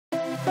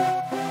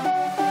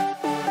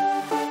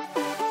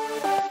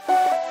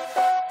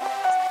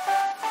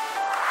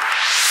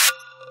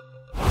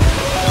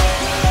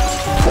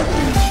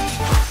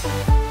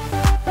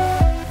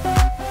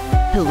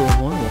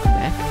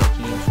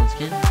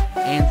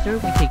Today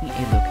we'll be taking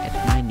a look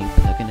at my new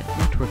plugin,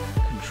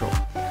 NetworkControl.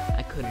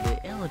 I coded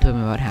it, and it took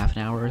me about half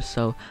an hour or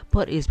so,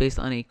 but it is based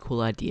on a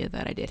cool idea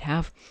that I did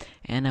have,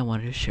 and I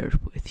wanted to share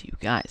it with you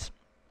guys.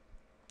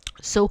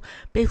 So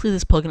basically,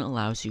 this plugin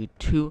allows you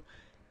to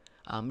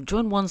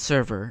join one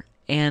server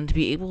and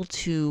be able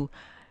to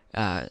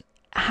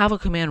have a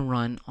command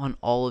run on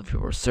all of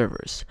your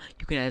servers.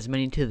 You can add as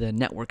many to the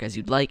network as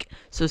you'd like.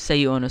 So say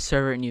you own a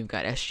server and you've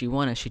got SG1,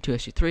 SG2,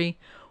 SG3,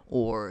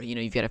 or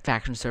you've got a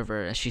faction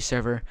server, SG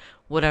server,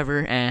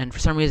 whatever, and for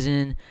some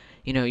reason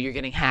you're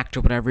getting hacked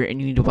or whatever, and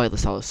you need to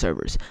whitelist all the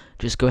servers.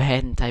 Just go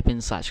ahead and type in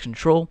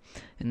 /control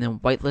and then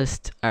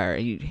whitelist, or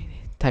you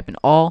type in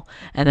all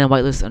and then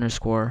whitelist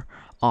 _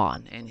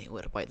 on, and it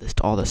would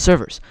whitelist all the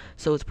servers.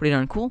 So it's pretty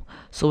darn cool.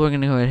 So we're going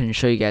to go ahead and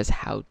show you guys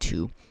how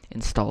to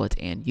install it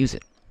and use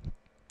it.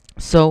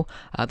 So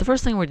the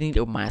first thing we're going to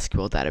need is a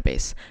MySQL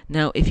database.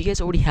 Now, if you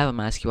guys already have a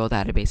MySQL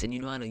database and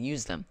you know how to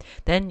use them,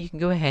 then you can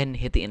go ahead and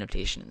hit the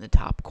annotation in the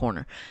top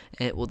corner.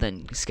 It will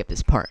then skip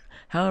this part.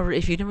 However,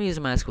 if you've never used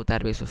a MySQL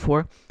database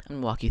before, I'm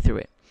going to walk you through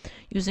it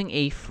using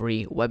a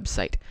free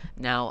website.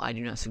 Now, I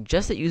do not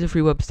suggest that you use a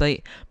free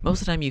website.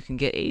 Most of the time, you can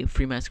get a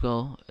free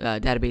MySQL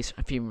database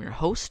from your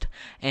host,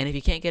 and if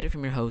you can't get it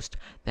from your host,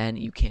 then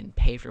you can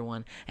pay for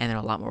one, and they're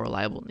a lot more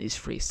reliable than these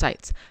free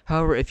sites.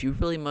 However, if you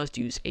really must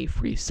use a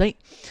free site,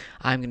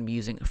 I'm going to be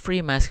using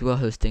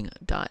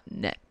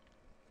freemysqlhosting.net.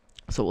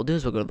 So what we'll do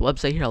is we'll go to the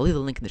website here. I'll leave the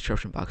link in the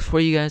description box for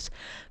you guys.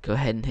 Go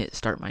ahead and hit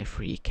start my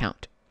free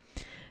account.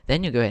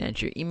 Then you'll go ahead and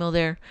enter your email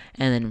there,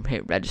 and then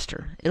hit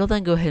register. It'll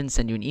then go ahead and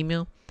send you an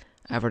email.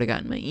 I've already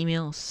gotten my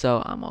email,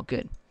 so I'm all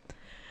good.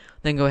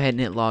 Then go ahead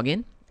and hit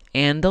login,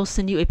 and they'll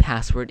send you a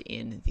password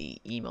in the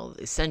email that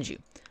they send you.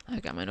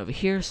 I got mine over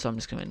here, so I'm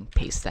just going to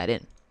paste that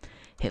in.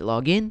 Hit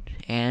login,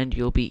 and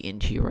you'll be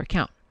into your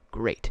account.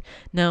 Great.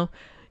 Now,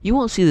 you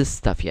won't see this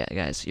stuff yet,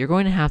 guys. You're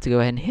going to have to go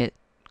ahead and hit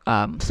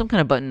some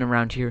kind of button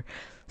around here.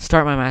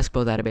 Start my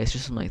MySQL database, or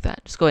something like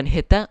that. Just go ahead and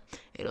hit that.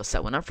 It'll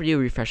set one up for you,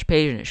 refresh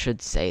page, and it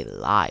should say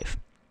live.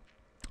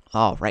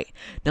 Alright,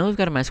 now we've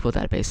got a MySQL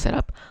database set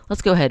up.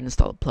 Let's go ahead and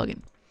install a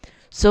plugin.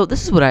 So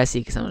this is what I see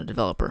because I'm a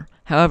developer.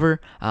 However,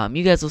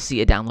 you guys will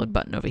see a download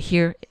button over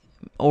here,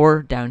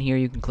 or down here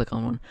you can click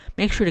on one.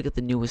 Make sure to get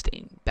the newest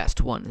and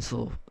best one. This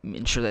will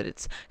ensure that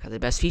it's got the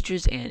best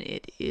features and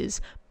it is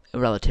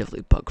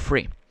relatively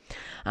bug-free.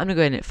 I'm going to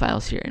go ahead and hit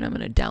Files here, and I'm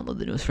going to download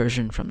the newest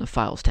version from the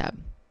Files tab.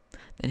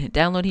 Then hit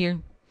Download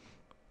here,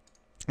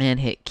 and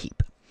hit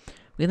Keep.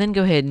 We then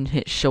go ahead and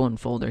hit Show in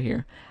Folder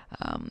here.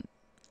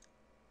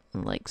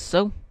 Like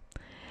so,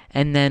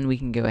 and then we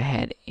can go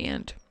ahead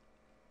and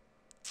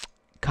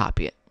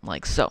copy it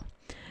like so.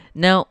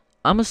 Now,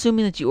 I'm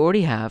assuming that you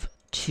already have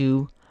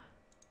two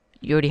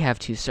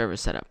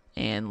servers set up,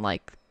 and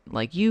like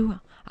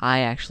you, I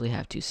actually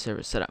have two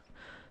servers set up.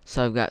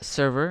 So I've got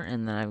server,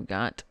 and then I've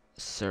got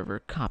server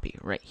copy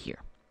right here.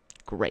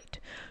 Great.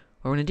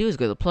 What we're going to do is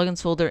go to the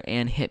plugins folder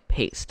and hit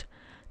paste.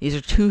 These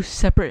are two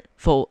separate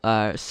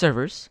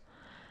servers,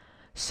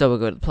 so we'll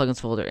go to the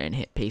plugins folder and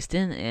hit paste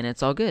in, and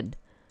it's all good.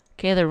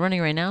 Okay, they're running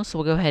right now, so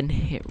we'll go ahead and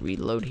hit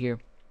reload here.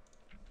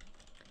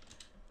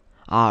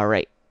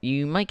 Alright,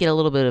 you might get a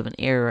little bit of an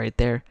error right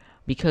there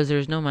because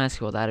there's no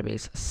MySQL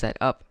database set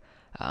up.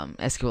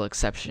 SQL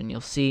exception,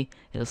 you'll see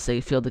it'll say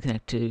failed to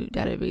connect to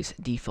database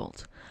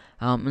default.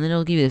 And then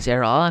it'll give you this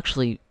error. I'll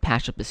actually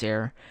patch up this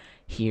error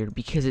here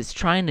because it's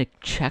trying to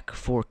check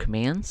for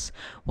commands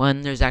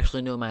when there's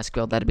actually no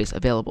MySQL database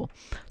available.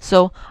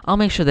 So I'll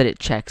make sure that it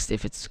checks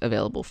if it's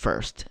available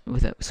first,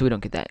 so we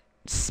don't get that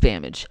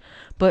spamage.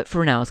 But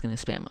for now, it's going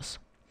to spam us.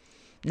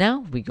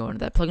 Now, we go into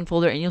that plugin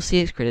folder, and you'll see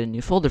it's created a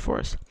new folder for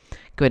us.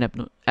 Go ahead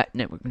and at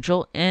Network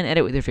Control and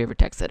edit with your favorite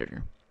text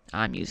editor.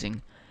 I'm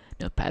using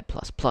Notepad++.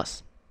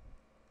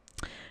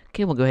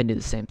 Okay, we'll go ahead and do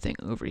the same thing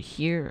over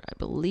here, I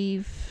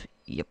believe.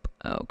 Yep,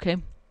 okay.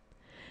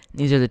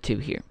 These are the two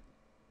here.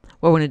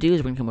 What we're going to do is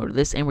we're going to come over to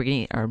this, and we're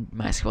going to get our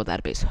MySQL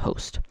database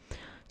host.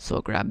 So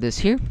I'll grab this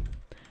here,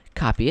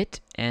 copy it,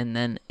 and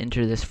then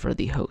enter this for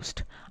the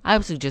host. I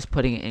would suggest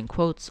putting it in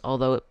quotes,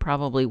 although it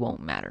probably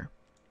won't matter.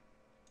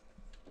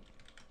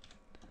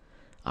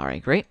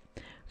 Alright, great.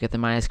 We get the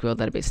MySQL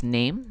database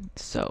name,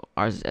 so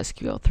ours is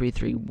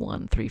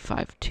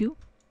SQL331352,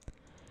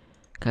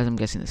 because I'm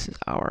guessing this is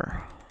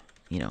our,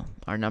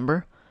 our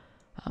number.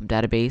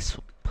 Database,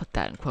 we'll put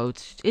that in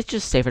quotes. It's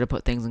just safer to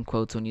put things in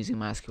quotes when using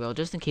MySQL,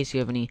 just in case you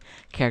have any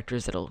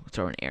characters that'll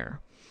throw an error.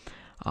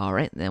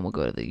 Alright, then we'll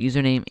go to the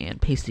username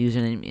and paste the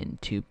username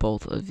into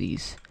both of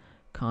these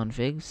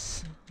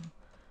configs.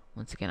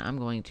 Once again, I'm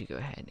going to go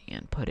ahead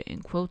and put it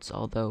in quotes,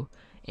 although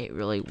it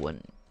really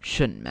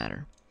shouldn't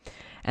matter.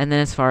 And then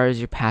as far as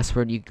your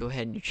password, you go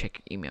ahead and you check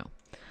your email.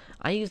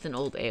 I used an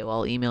old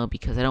AOL email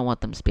because I don't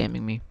want them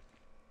spamming me.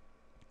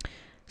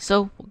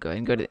 So we'll go ahead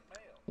and go to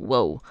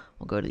we'll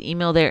go to the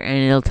email there, and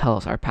it'll tell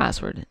us our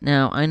password.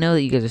 Now, I know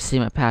that you guys are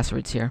seeing my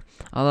passwords here,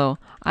 although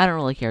I don't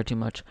really care too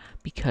much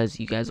because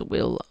you guys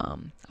will,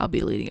 I'll be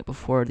deleting it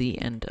before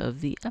the end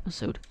of the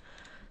episode.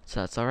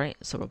 So that's alright.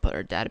 So we'll put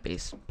our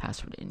database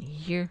password in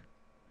here.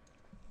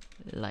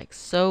 like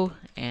so,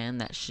 and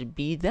that should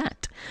be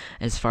that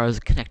as far as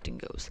connecting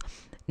goes.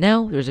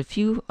 Now, there's a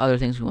few other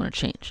things we want to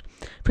change.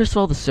 First of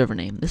all, the server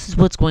name. This is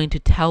what's going to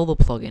tell the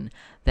plugin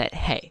that,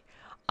 hey,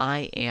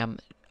 I've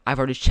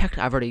already checked,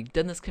 I've already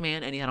done this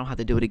command, and I don't have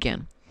to do it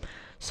again.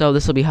 So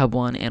this will be hub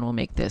 1, and we'll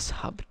make this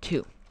hub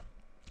 2.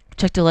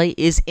 Check delay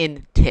is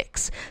in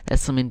ticks.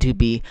 That's something to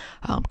be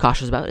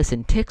cautious about. It's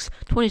in ticks.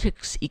 20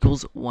 ticks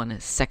equals 1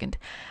 second.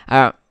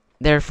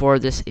 Therefore,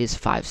 this is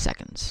 5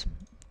 seconds.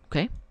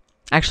 Okay?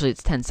 Actually,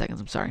 it's 10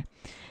 seconds. I'm sorry.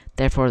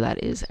 Therefore,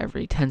 that is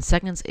every 10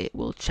 seconds, it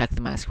will check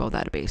the MySQL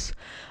database.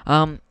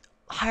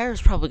 Higher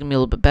is probably going to be a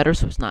little bit better,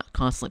 so it's not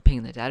constantly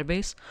pinging the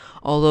database.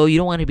 Although, you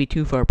don't want to be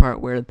too far apart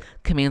where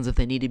commands, if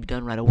they need to be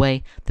done right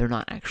away, they're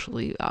not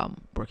actually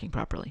working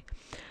properly.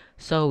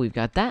 So, we've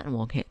got that, and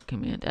we'll hit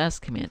Command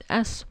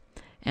S,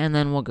 and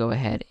then we'll go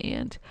ahead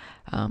and,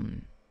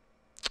 1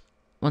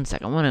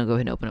 second, I'm going to go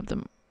ahead and open up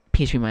the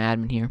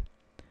PHPMyAdmin here.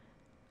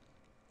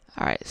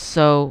 Alright,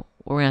 so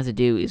what we're going to have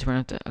to do is we're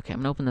going to have to, okay, I'm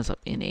going to open this up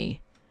in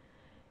a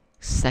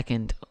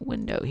second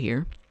window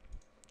here.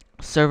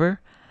 Server,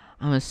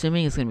 I'm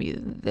assuming it's going to be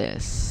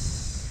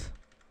this.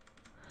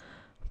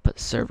 Put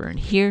server in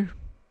here.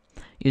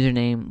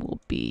 Username will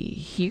be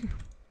here.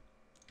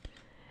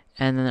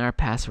 And then our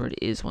password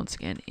is once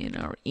again in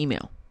our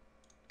email.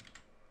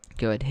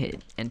 Go ahead and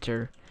hit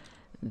enter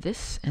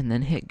this and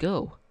then hit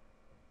go.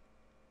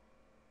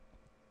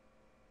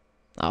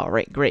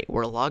 Alright, great.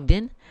 We're logged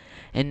in.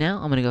 And now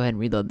I'm going to go ahead and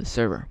reload the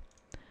server.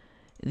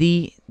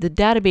 The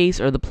database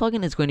or the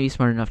plugin is going to be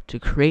smart enough to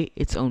create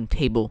its own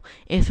table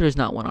if there is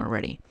not one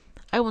already.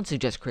 I wouldn't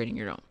suggest creating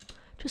your own.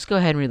 Just go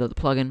ahead and reload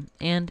the plugin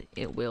and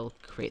it will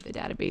create the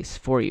database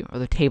for you, or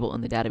the table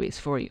in the database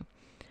for you.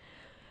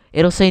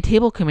 It'll say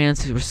table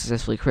commands were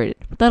successfully created,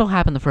 but that'll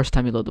happen the first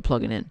time you load the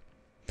plugin in.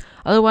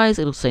 Otherwise,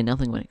 it'll say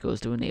nothing when it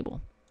goes to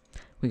enable.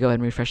 We go ahead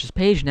and refresh this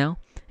page now,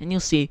 and you'll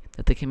see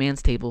that the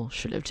commands table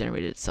should have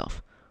generated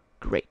itself.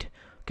 Great.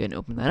 Go ahead and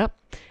open that up,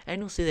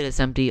 and you'll see that it's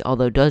empty,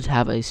 although it does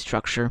have a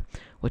structure,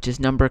 which is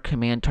number,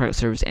 command, target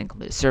servers, and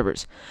completed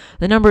servers.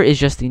 The number is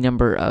just the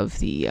number of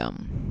the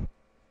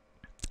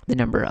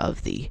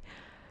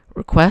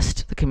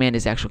request. The command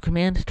is the actual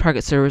command.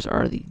 Target servers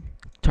are the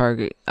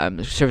target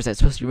servers that's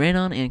supposed to be ran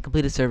on, and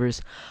completed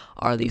servers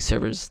are the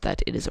servers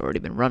that it has already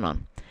been run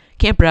on.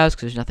 Can't browse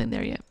because there's nothing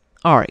there yet.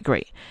 Alright,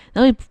 great.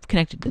 Now we've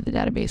connected to the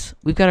database.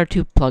 We've got our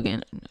two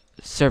plugin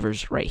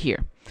servers right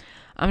here.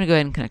 I'm going to go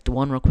ahead and connect to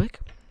one real quick,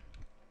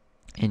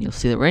 and you'll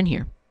see that we're in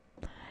here.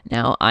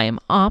 Now I am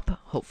op,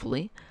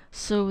 hopefully,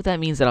 so that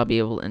means that I'll be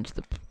able to enter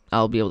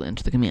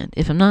the command.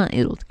 If I'm not,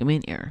 it'll give me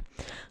an error.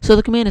 So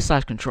the command is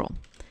 /control.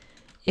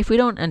 If we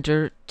don't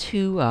enter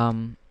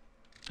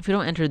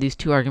these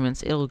two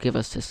arguments, it'll give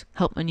us this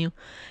help menu.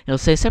 It'll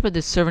say separate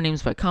the server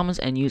names by commas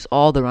and use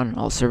all to run on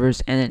all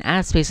servers, and then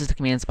add spaces to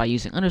commands by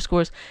using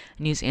underscores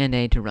and use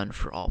 &a to run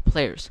for all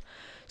players.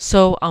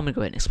 So I'm going to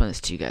go ahead and explain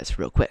this to you guys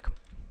real quick.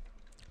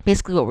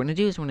 Basically what we're going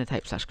to do is we're going to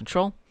type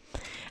 /control,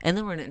 and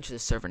then we're going to enter the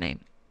server name.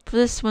 For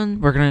this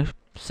one, we're going to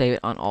save it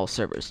on all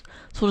servers.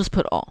 So we'll just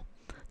put all.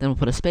 Then we'll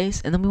put a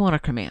space, and then we want our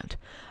command.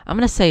 I'm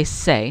going to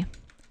say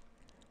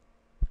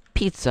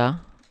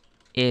pizza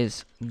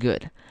is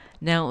good.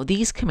 Now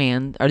these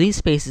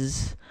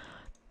spaces,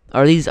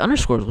 or these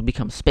underscores will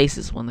become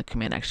spaces when the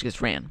command actually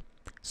gets ran.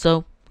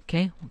 So,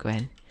 okay, we'll go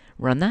ahead and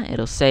run that.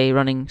 It'll say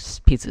running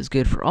pizza is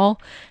good for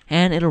all,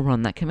 and it'll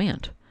run that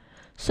command.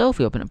 So if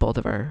we open up both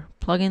of our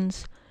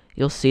plugins,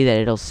 you'll see that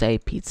it'll say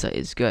pizza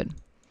is good.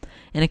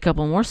 In a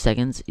couple more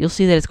seconds, you'll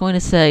see that it's going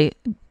to say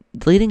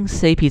deleting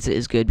say pizza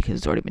is good because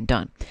it's already been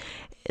done.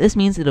 This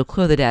means it'll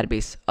clear the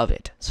database of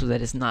it, so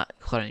that it's not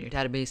cluttering your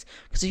database.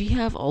 Because if you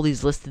have all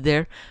these listed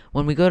there,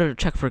 when we go to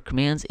check for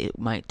commands, it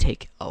might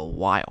take a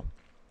while.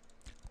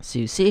 So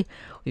you see,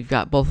 we've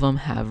got both of them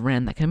have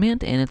ran that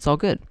command, and it's all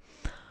good.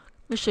 Let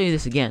me show you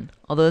this again.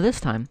 Although this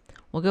time,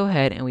 we'll go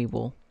ahead and we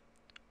will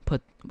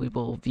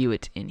view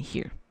it in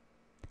here.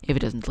 If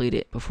it doesn't delete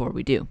it before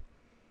we do,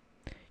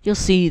 you'll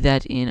see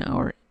that in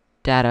our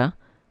data.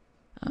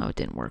 Oh, it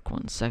didn't work.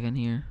 1 second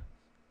here.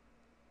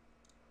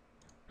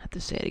 I have to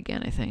say it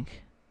again, I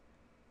think.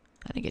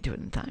 I didn't get to it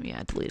in time. Yeah,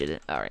 I deleted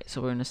it. Alright, so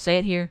we're going to say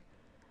it here.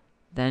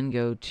 Then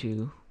go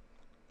to...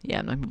 Yeah,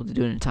 I'm not able to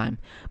do it in time.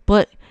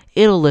 But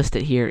it'll list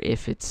it here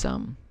if it's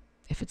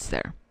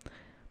there.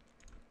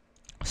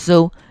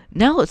 So,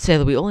 now let's say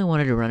that we only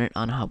wanted to run it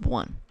on hub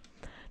 1.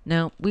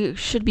 Now, we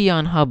should be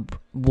on hub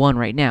 1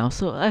 right now.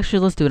 So, actually,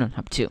 let's do it on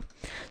hub 2.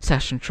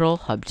 /control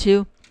hub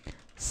 2.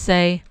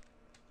 Say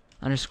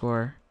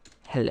underscore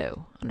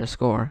hello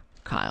underscore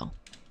Kyle.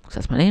 So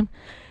that's my name.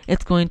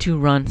 It's going to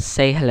run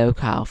say hello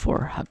Kyle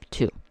for hub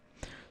 2.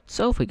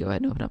 So if we go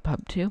ahead and open up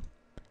hub 2,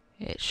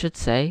 it should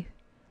say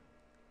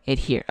it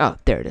here. Oh,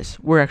 there it is.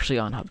 We're actually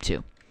on hub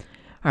 2.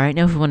 Alright,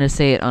 now if we want to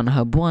say it on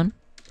hub 1,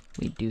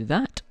 we do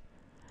that.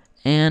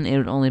 And it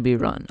would only be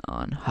run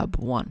on hub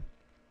 1.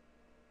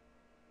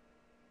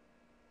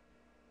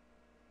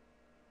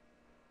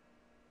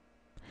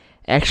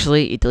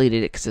 Actually, it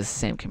deleted it because it's the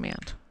same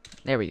command.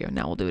 There we go.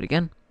 Now we'll do it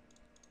again.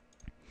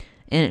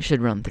 And it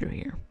should run through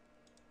here.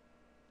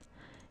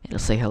 You'll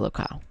say hello,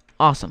 Kyle.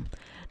 Awesome.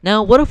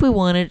 Now, what if we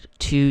wanted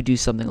to do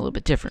something a little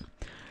bit different?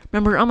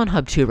 Remember, I'm on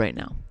Hub 2 right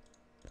now.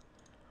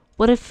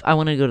 What if I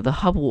wanted to go to the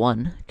Hub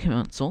 1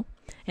 console,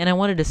 and I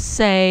wanted to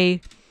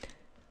say,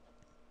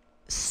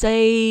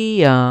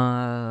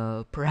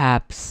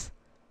 perhaps,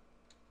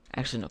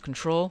 actually no,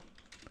 control.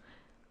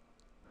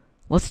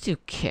 Let's do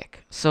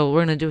kick. So we're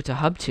going to do it to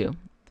Hub 2,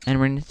 and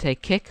we're going to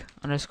take kick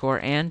underscore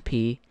and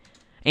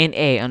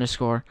a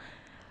underscore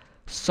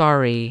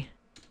sorry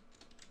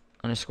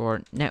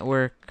underscore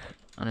network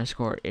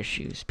underscore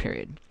issues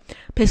period.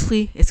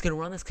 Basically, it's going to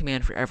run this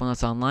command for everyone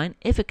that's online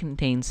if it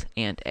contains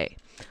and a.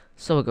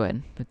 So we'll go ahead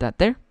and put that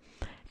there,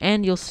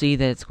 and you'll see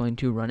that it's going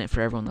to run it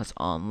for everyone that's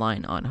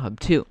online on Hub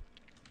 2.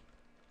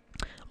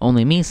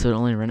 Only me, so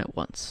it'll only run it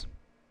once.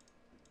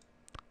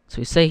 So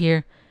we say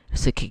here,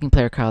 it's a kicking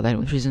player Kyle that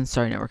was reason,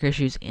 sorry network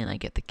issues, and I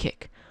get the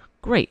kick.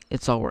 Great,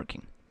 it's all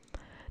working.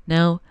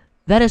 Now,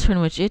 that is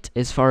pretty much it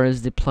as far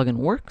as the plugin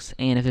works,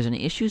 and if there's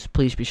any issues,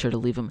 please be sure to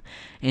leave them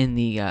in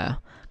the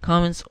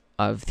comments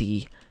of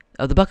the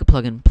Bucket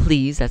plugin,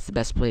 please. That's the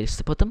best place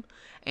to put them.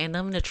 And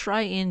I'm going to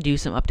try and do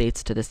some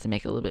updates to this to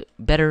make it a little bit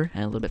better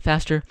and a little bit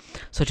faster,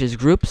 such as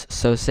groups.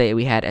 So say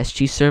we had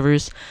SG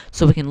servers,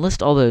 so we can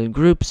list all the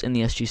groups in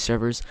the SG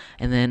servers,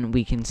 and then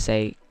we can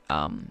say,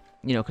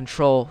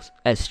 control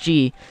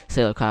SG,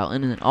 say locale,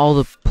 and then all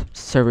the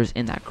servers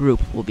in that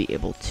group will be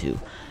able to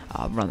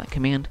run that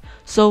command.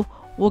 So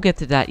we'll get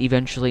to that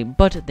eventually,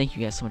 but thank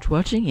you guys so much for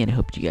watching, and I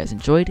hope you guys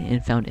enjoyed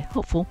and found it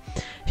helpful.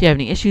 If you have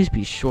any issues,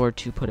 be sure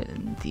to put it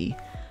in the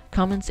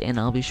comments, and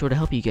I'll be sure to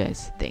help you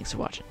guys. Thanks for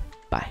watching.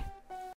 Bye.